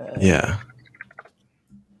 Yeah.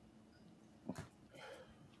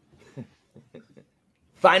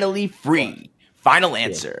 Finally Free. Final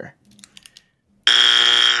answer.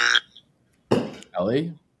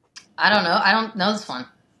 Ellie? I don't know. I don't know this one.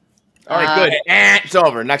 All right, good. And it's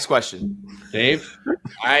over. Next question. Dave?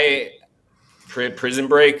 Prison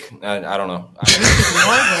Break? I don't know.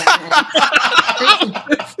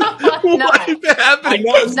 No. I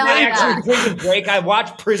know it's not actually Prison Break. I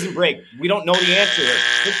watched Prison Break. We don't know the answer.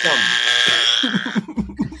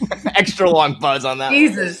 Extra long buzz on that.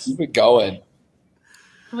 Jesus. Keep it going.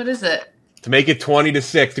 What is it? To make it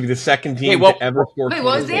 20-6, to be the second team to ever score. Wait,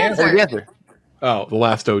 what was the answer? Oh, the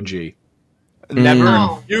last OG. Never.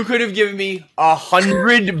 No. You could have given me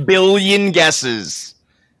 100 billion guesses.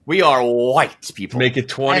 We are white people. Make it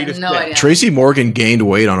 20-6. No idea. Tracy Morgan gained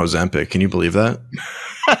weight on Ozempic. Can you believe that?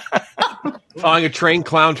 Following a trained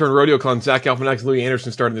clown turned rodeo clown, Zach Galifianakis and Louis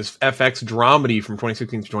Anderson started this FX dramedy from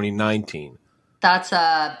 2016 to 2019. That's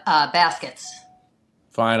Baskets.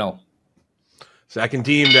 Final. Second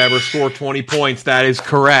team to ever score 20 points. That is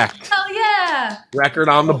correct. Hell yeah. Record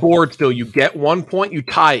on the board still. You get 1 point, you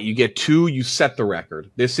tie it. You get 2, you set the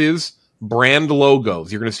record. This is brand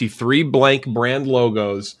logos. You're going to see 3 blank brand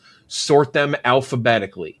logos. Sort them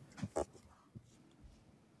alphabetically.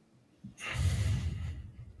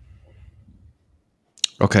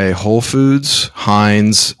 Okay, Whole Foods,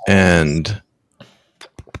 Heinz, and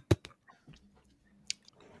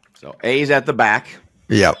So A's at the back.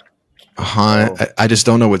 yep. I just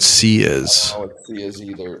don't know what C is. I don't know what C is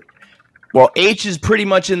either. Well, H is pretty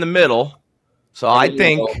much in the middle. So I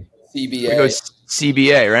think CBA. we go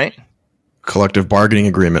CBA, right? Collective bargaining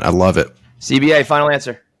agreement. I love it. CBA, final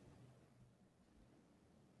answer.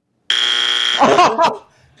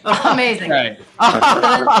 Amazing. Okay.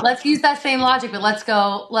 Let's use that same logic, but let's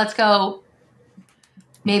go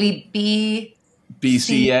maybe B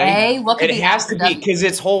BCA. What could It has to be because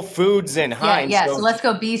it's Whole Foods and Heinz. Yeah, so let's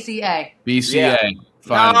go BCA. BCA.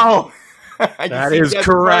 Fine. No. That is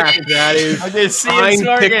correct. That is I did see Fine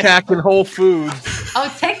it Tic Tac and Whole Foods.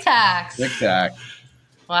 Oh, Tic Tacs. Tic Tac.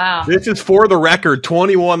 Wow. This is for the record.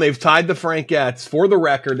 21. They've tied the Frankettes. For the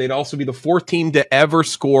record, they'd also be the fourth team to ever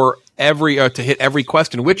score to hit every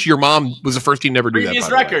question. Which your mom was the first team to ever do Previous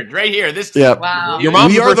that. record right here. This Yeah. Wow. Your mom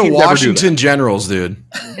We are the team to ever do Washington Generals, dude.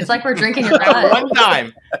 It's like we're drinking your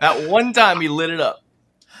blood. That one time we lit it up.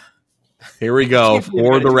 Here we go.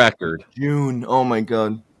 For the record. June. Oh my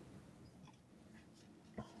god.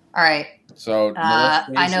 All right. So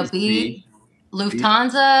I know B.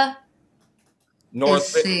 Lufthansa. North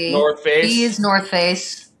is C. North Face. B is North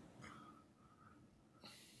Face.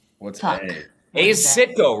 What's Fuck. A? A is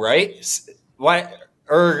Sitco, right? What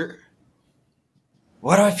or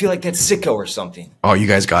why do I feel like that's Sitco or something? Oh, you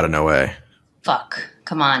guys got to know A. Fuck.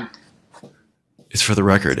 Come on. It's for the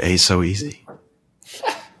record. A's so easy.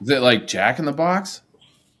 Is it like Jack in the Box?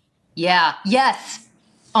 Yeah. Yes.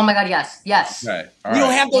 Oh my God. Yes. Yes. Okay. We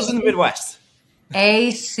don't have those in the Midwest.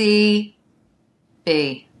 A C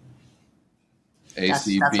B.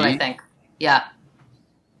 ACB. That's what I think. Yeah.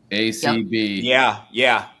 ACB.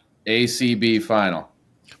 Yeah. ACB final.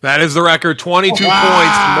 That is the record. 22 points.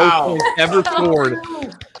 Most points ever scored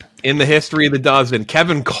in the history of the dozen.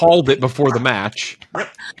 Kevin called it before the match.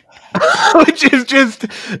 Which is just...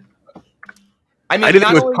 I mean, I didn't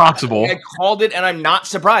not think it was only- possible. I called it, and I'm not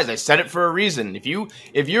surprised. I said it for a reason. If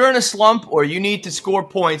you're in a slump or you need to score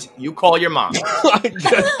points, you call your mom.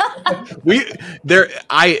 They're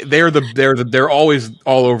always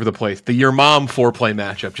all over the place. The your mom foreplay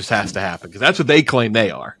matchup just has to happen because that's what they claim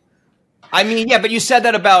they are. I mean, yeah, but you said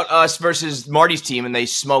that about us versus Marty's team, and they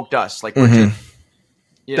smoked us. Like, we're just,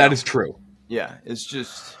 That is true. Yeah, it's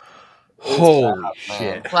just holy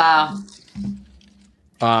shit. Wow.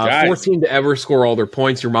 4th team to ever score all their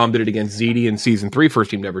points. Your mom did it against ZD in season 3.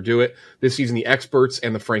 First team to ever do it. This season, the experts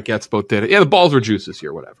and the Frankettes both did it. Yeah, the balls were juice this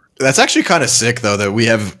year. Whatever. That's actually kind of sick, though, that we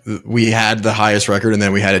had the highest record and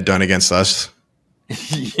then we had it done against us.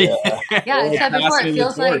 Yeah, I said before, it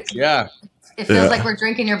feels like it feels like we're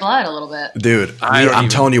drinking your blood a little bit. Dude, I'm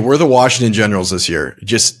telling you, we're the Washington Generals this year.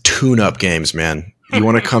 Just tune-up games, man. You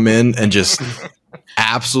want to come in and just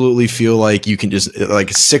absolutely feel like you can just like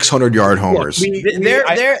 600-yard homers.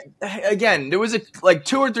 Again, there was like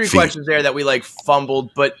 2 or 3 questions there that we like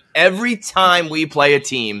fumbled, but every time we play a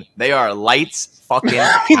team, they are lights fucking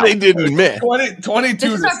out. They didn't miss. 22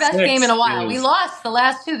 This is our best game in a while. We lost the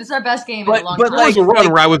last 2. This is our best game in a long But time. there was a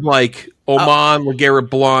run where I was like, Oman, LeGarrette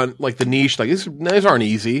Blount, like the niche, like these aren't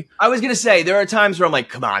easy. I was gonna say there are times where I'm like,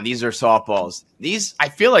 come on, these are softballs. These, I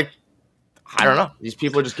feel like, I don't know. These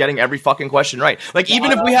people are just getting every fucking question right. Like,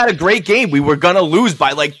 even if we had a great game, we were gonna lose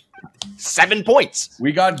by like 7 points.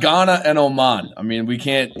 We got Ghana and Oman. I mean, we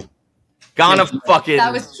can't. Ghana fucking.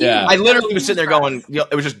 That was huge. I literally was sitting there going,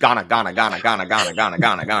 it was just Ghana.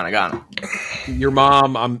 Your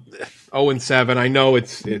mom, I'm 0-7. I know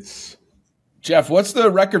it's. Jeff, what's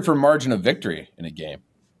the record for margin of victory in a game?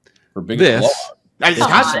 For biggest blowout? I just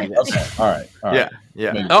has to be this. Okay. All right.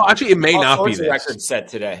 Yeah. Oh, actually, it may not be the this. record set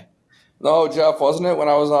today. No, Jeff, wasn't it when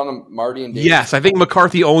I was on Marty and Dave? Yes, I think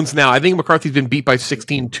McCarthy owns now. I think McCarthy's been beat by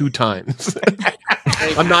 16 2 times.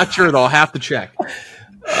 I'm not sure, though. I'll have to check.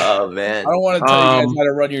 Oh, man. I don't want to tell you guys how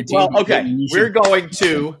to run your team. Well, okay. We're going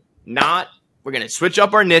to switch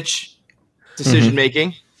up our niche decision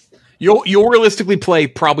making. You'll realistically play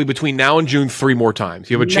probably between now and June 3 more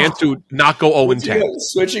times. You have a chance to not go 0-10.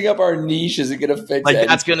 Switching up our niche isn't going to fix Like, anything.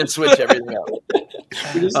 that's going to switch everything up.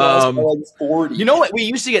 We just lost by like 40. You know what? We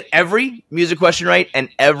used to get every music question right and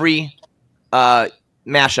every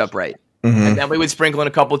mashup right. And then we would sprinkle in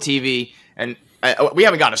a couple TV. And we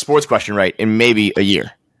haven't gotten a sports question right in maybe a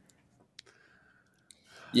year.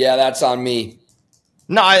 Yeah, that's on me.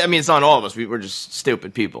 No, I mean, it's on all of us. We're just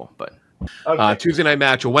stupid people. But Tuesday night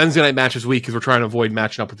match, a Wednesday night match this week because we're trying to avoid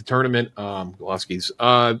matching up with the tournament. Gillespie's.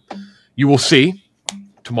 You will see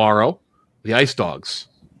tomorrow the Ice Dogs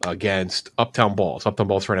against Uptown Balls. Uptown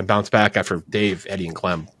Balls trying to bounce back after Dave, Eddie, and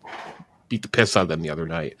Clem beat the piss out of them the other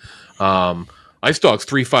night. Ice Dogs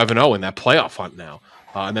 3-5-0 in that playoff hunt now.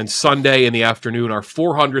 And then Sunday in the afternoon, our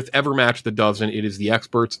 400th ever match of the dozen. It is the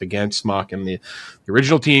experts against Smock, and the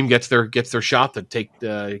original team gets their shot to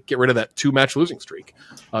get rid of that 2-match losing streak.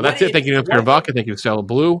 That's it. Thank you to Vodka. Thank you to Stella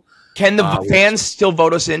Blue. Can the fans still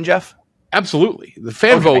vote us in, Jeff? Absolutely. The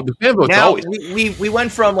fan vote. The fan vote's now, always. We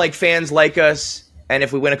went from like fans like us And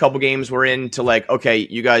if we win a couple games, we're into like, okay,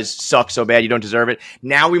 you guys suck so bad, you don't deserve it.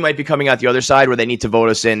 Now we might be coming out the other side where they need to vote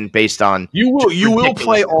us in based on. You will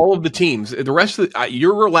play all of the teams. The rest of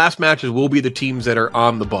your last matches will be the teams that are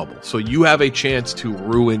on the bubble. So you have a chance to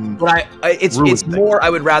ruin. But it's more. I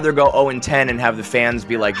would rather go 0-10 and have the fans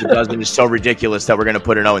be like, the dozen is so ridiculous that we're going to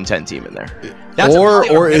put an 0-10 team in there.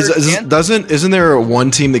 Isn't there one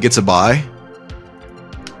team that gets a bye?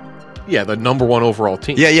 Yeah, the number 1 overall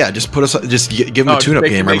team. Yeah. Just give them a tune-up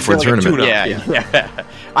game right before the tournament. Yeah.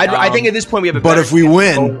 I think at this point we have. But if we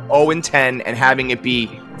win 0-10 and having it be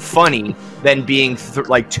funny than being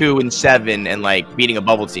 2-7 and like beating a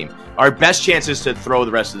bubble team, our best chance is to throw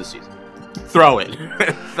the rest of the season. Throw it.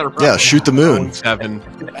 Shoot the moon.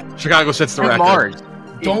 7. Chicago sets the record. Mars.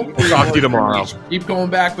 Don't talk to you tomorrow. Keep going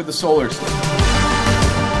back with the solar system.